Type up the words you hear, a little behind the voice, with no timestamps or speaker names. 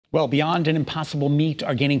Well, Beyond and Impossible Meat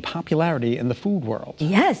are gaining popularity in the food world.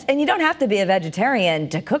 Yes, and you don't have to be a vegetarian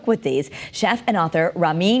to cook with these. Chef and author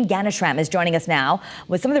Ramin Ganeshram is joining us now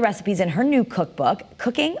with some of the recipes in her new cookbook,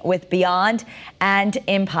 Cooking with Beyond and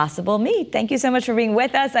Impossible Meat. Thank you so much for being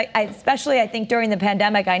with us. Especially, I think, during the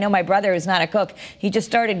pandemic. I know my brother is not a cook. He just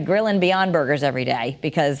started grilling Beyond burgers every day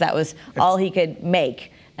because that was all he could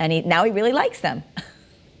make. And now he really likes them.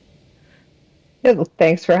 Yeah, well,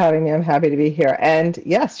 thanks for having me. I'm happy to be here. And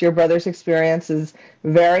yes, your brother's experience is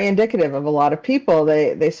very indicative of a lot of people.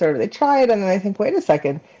 They try it and then they think, wait a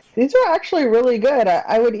second, these are actually really good.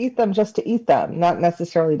 I would eat them just to eat them, not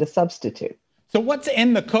necessarily to substitute. So what's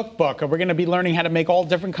in the cookbook? Are we going to be learning how to make all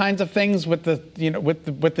different kinds of things with the,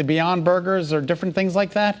 with the Beyond burgers or different things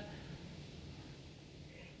like that?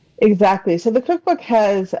 Exactly. So the cookbook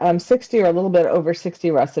has 60 or a little bit over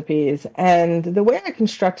 60 recipes. And the way I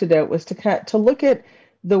constructed it was to look at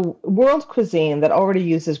the world cuisine that already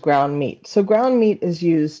uses ground meat. So ground meat is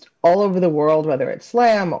used all over the world, whether it's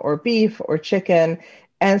lamb or beef or chicken.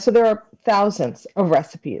 And so there are thousands of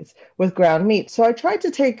recipes with ground meat. So I tried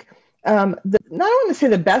to take not want to say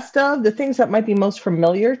the best of the things that might be most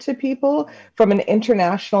familiar to people from an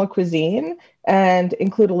international cuisine and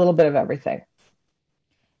include a little bit of everything.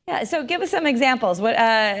 Yeah, so give us some examples.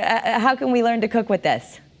 How can we learn to cook with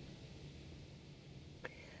this?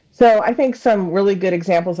 So I think some really good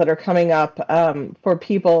examples that are coming up for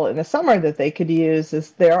people in the summer that they could use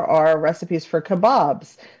is there are recipes for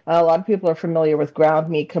kebabs. A lot of people are familiar with ground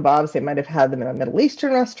meat kebabs. They might have had them in a Middle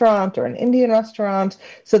Eastern restaurant or an Indian restaurant.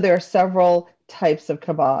 So there are several types of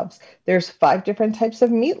kebabs. There's 5 different types of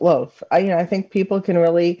meatloaf. I think people can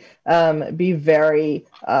really be very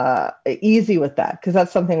easy with that because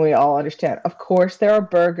that's something we all understand. Of course, there are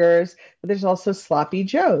burgers, but there's also sloppy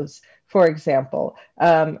joes. For example,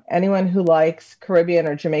 anyone who likes Caribbean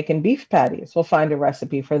or Jamaican beef patties will find a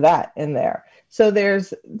recipe for that in there. So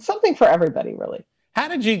there's something for everybody, really. How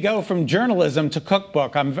did you go from journalism to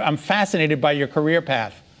cookbook? I'm fascinated by your career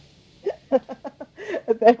path.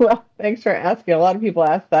 Well, thanks for asking. A lot of people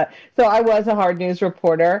ask that. So I was a hard news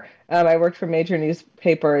reporter. I worked for major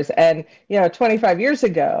newspapers. And, 25 years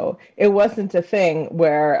ago, it wasn't a thing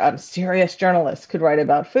where serious journalists could write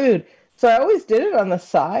about food. So I always did it on the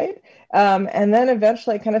side. And then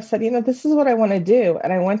eventually I kind of said, this is what I want to do.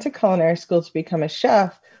 And I went to culinary school to become a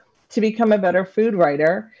chef, to become a better food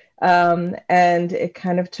writer. And it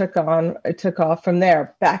kind of took off from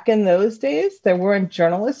there. Back in those days, there weren't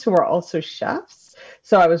journalists who were also chefs.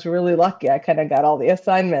 So I was really lucky. I kind of got all the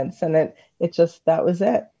assignments and that was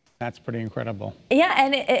it. That's pretty incredible. Yeah.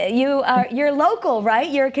 And you're local, right?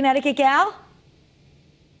 You're a Connecticut gal?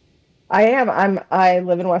 I am. I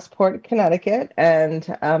live in Westport, Connecticut, and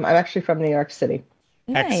I'm actually from New York City.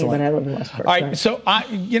 Excellent. When I live in Westport. All right, so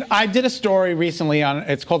I did a story recently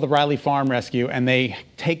it's called the Riley Farm Rescue, and they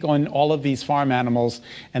take on all of these farm animals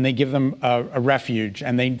and they give them a refuge,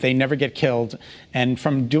 and they never get killed. And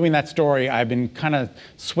from doing that story, I've been kind of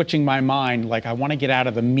switching my mind, like I want to get out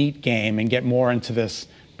of the meat game and get more into this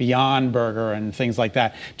Beyond burger and things like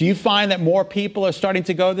that. Do you find that more people are starting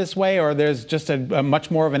to go this way, or there's just a much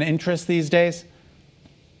more of an interest these days?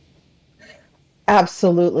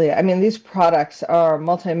 Absolutely. I mean, these products are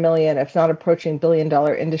multi-million, if not approaching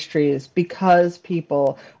billion-dollar industries because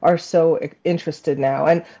people are so interested now.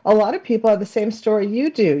 And a lot of people have the same story you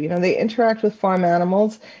do. They interact with farm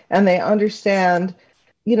animals and they understand,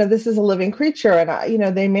 this is a living creature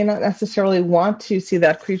and, they may not necessarily want to see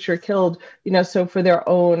that creature killed, so for their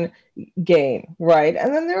own gain, right?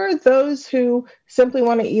 And then there are those who simply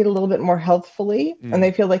want to eat a little bit more healthfully and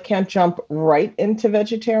they feel they can't jump right into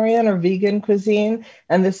vegetarian or vegan cuisine.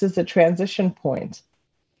 And this is a transition point.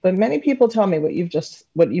 But many people tell me what you've just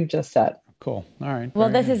said. Cool. All right. Well,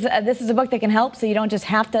 this is a book that can help, so you don't just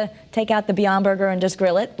have to take out the Beyond burger and just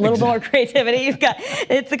grill it. A little more creativity.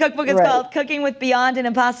 The cookbook is called Cooking with Beyond and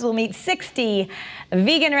Impossible Meat, 60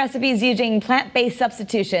 vegan recipes using plant-based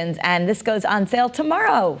substitutions, and this goes on sale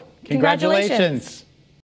tomorrow. Congratulations.